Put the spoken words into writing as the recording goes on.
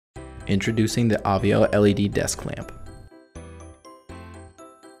Introducing the Avvio LED desk lamp.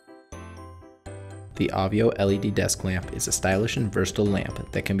 The Avvio LED desk lamp is a stylish and versatile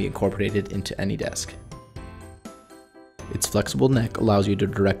lamp that can be incorporated into any desk. Its flexible neck allows you to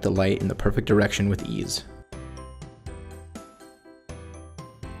direct the light in the perfect direction with ease.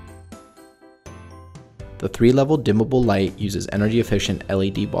 The 3-level dimmable light uses energy-efficient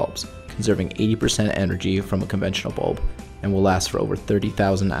LED bulbs, conserving 80% energy from a conventional bulb, and will last for over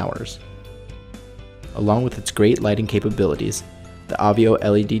 30,000 hours. Along with its great lighting capabilities, the Avvio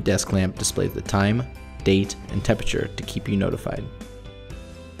LED desk lamp displays the time, date, and temperature to keep you notified.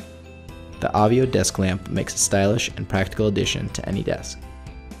 The Avvio desk lamp makes a stylish and practical addition to any desk.